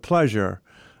part of the pleasure.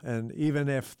 And even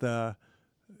if the,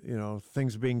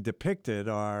 things being depicted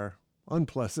are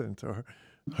unpleasant or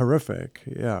horrific.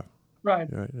 Yeah. Right.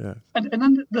 Yeah. And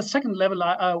then the second level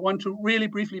I want to really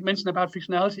briefly mention about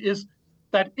fictionality is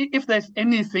that if there's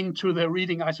anything to the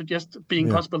reading, I suggest being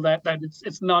possible, that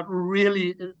it's not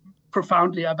really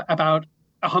profoundly about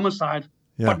a homicide,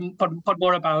 but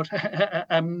more about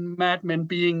a madman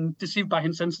being deceived by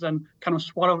his senses and kind of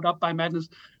swallowed up by madness,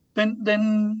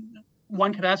 then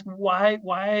one could ask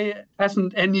why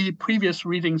hasn't any previous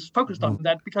readings focused on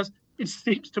that? Because it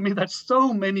seems to me that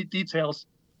so many details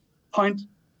point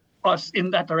us in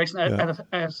that direction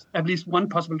as at least one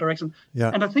possible direction.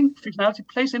 And I think fictionality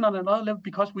plays in on another level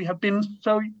because we have been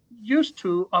so used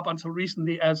to, up until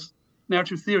recently as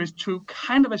narrative theorists, to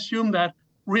kind of assume that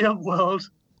real world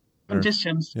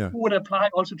conditions would apply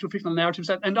also to fictional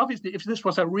narratives. And obviously, if this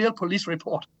was a real police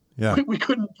report, we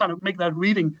couldn't kind of make that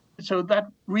reading. So that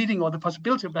reading, or the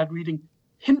possibility of that reading,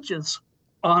 hinges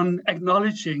on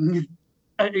acknowledging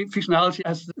fictionality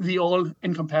as the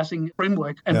all-encompassing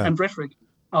framework and rhetoric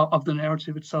of the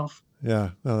narrative itself.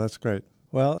 Yeah, no, that's great.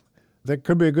 Well, that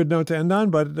could be a good note to end on,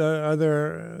 but is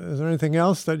there anything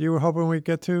else that you were hoping we'd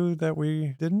get to that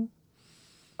we didn't?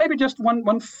 Maybe just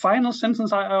one final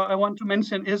sentence I want to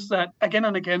mention is that again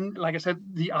and again, like I said,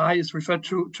 the eye is referred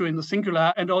to in the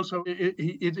singular, and also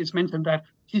it is mentioned that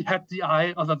he had the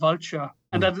eye of a vulture.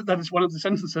 And that is one of the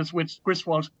sentences which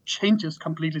Griswold changes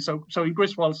completely. So in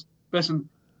Griswold's version,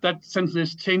 that sentence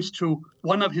is changed to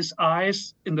one of his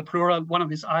eyes, in the plural, one of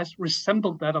his eyes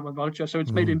resembled that of a vulture. So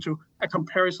it's made into a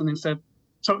comparison instead.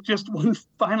 So just one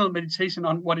final meditation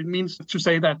on what it means to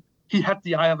say that he had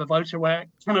the eye of a vulture, where I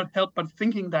cannot help but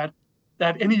thinking that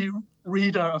any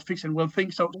reader of fiction will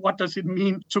think, so what does it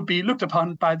mean to be looked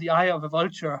upon by the eye of a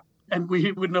vulture? And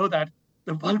we would know that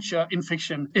the vulture in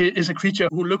fiction is a creature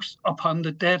who looks upon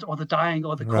the dead or the dying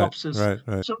or the corpses.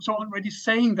 Right. So already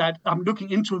saying that I'm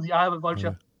looking into the eye of a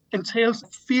vulture entails a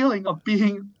feeling of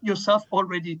being yourself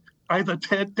already either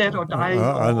dead or dying.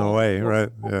 On the way, right,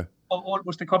 yeah. Or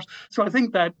almost a corpse. So I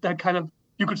think that kind of,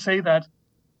 you could say that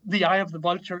the eye of the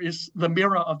vulture is the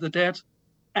mirror of the dead,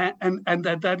 and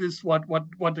that is what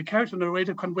the character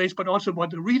narrator conveys, but also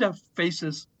what the reader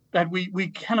faces, that we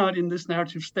cannot in this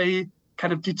narrative stay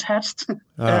kind of detached,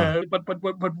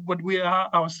 but we are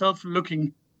ourselves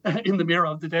looking in the mirror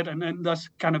of the dead, and thus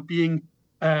kind of being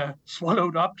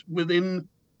swallowed up within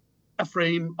a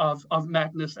frame of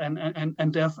madness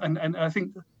and death, and I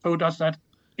think Poe does that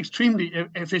extremely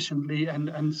efficiently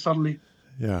and subtly.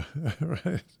 Yeah,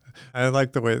 right. I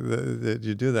like the way that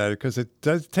you do that, because it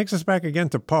takes us back again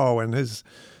to Poe and his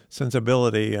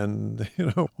sensibility, and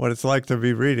what it's like to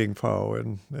be reading Poe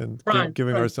and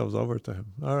giving ourselves over to him.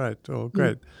 All right, well,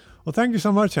 great. Well, thank you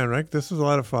so much, Henrik. This was a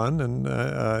lot of fun, and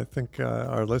I think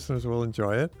our listeners will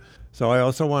enjoy it. So I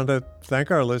also want to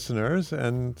thank our listeners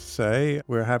and say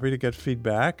we're happy to get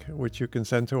feedback, which you can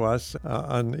send to us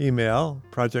on email,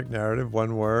 projectnarrative,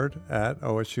 one word,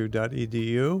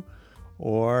 @osu.edu,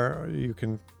 or you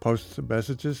can post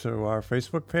messages to our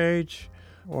Facebook page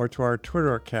or to our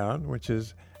Twitter account, which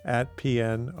is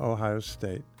 @PN Ohio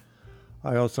State.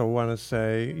 I also want to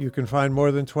say you can find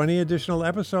more than 20 additional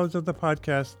episodes of the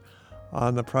podcast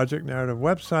on the Project Narrative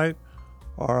website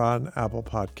or on Apple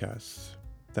Podcasts.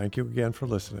 Thank you again for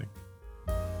listening.